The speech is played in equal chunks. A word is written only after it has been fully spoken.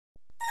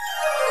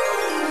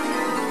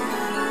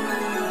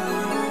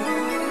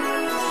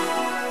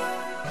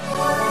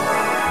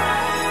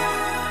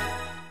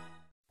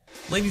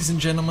Ladies and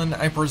gentlemen,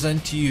 I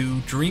present to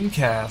you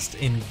Dreamcast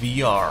in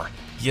VR.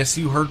 Yes,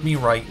 you heard me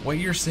right. What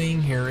you're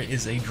seeing here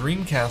is a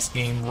Dreamcast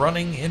game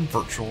running in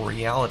virtual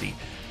reality.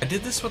 I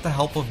did this with the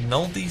help of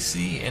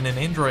nullDC and an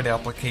Android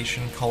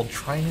application called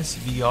Trinus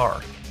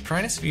VR.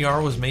 Trinus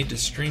VR was made to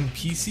stream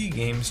PC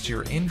games to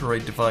your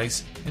Android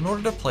device in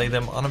order to play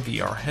them on a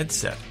VR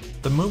headset.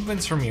 The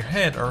movements from your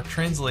head are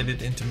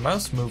translated into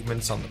mouse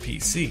movements on the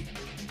PC.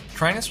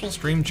 Trinus will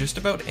stream just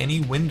about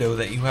any window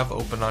that you have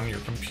open on your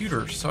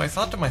computer, so I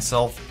thought to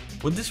myself,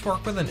 would this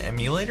work with an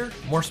emulator?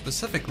 More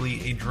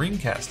specifically, a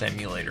Dreamcast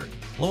emulator.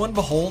 Lo and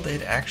behold,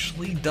 it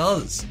actually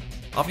does.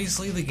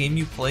 Obviously, the game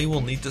you play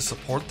will need to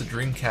support the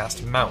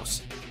Dreamcast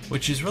mouse,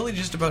 which is really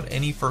just about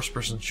any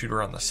first-person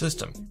shooter on the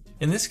system.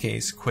 In this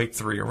case, Quake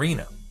III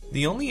Arena.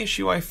 The only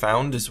issue I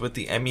found is with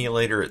the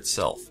emulator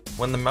itself.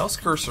 When the mouse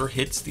cursor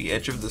hits the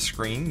edge of the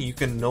screen, you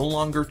can no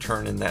longer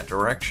turn in that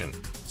direction.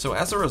 So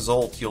as a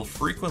result, you'll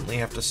frequently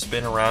have to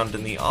spin around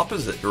in the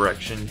opposite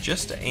direction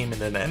just to aim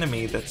at an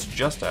enemy that's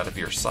just out of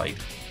your sight.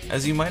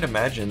 As you might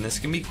imagine, this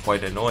can be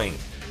quite annoying.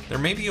 There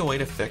may be a way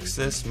to fix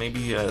this,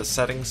 maybe a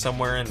setting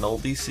somewhere in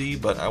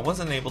nullDC, but I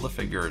wasn't able to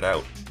figure it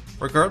out.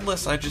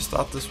 Regardless, I just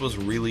thought this was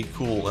really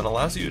cool and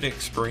allows you to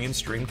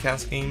experience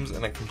Dreamcast games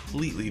in a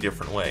completely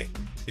different way.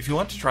 If you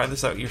want to try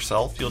this out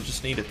yourself, you'll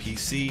just need a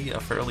PC, a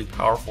fairly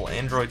powerful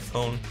Android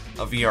phone,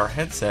 a VR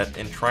headset,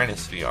 and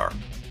Trinus VR.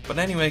 But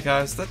anyway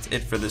guys, that's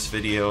it for this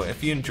video.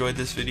 If you enjoyed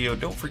this video,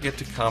 don't forget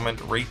to comment,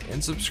 rate,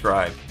 and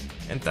subscribe,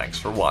 and thanks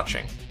for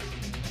watching.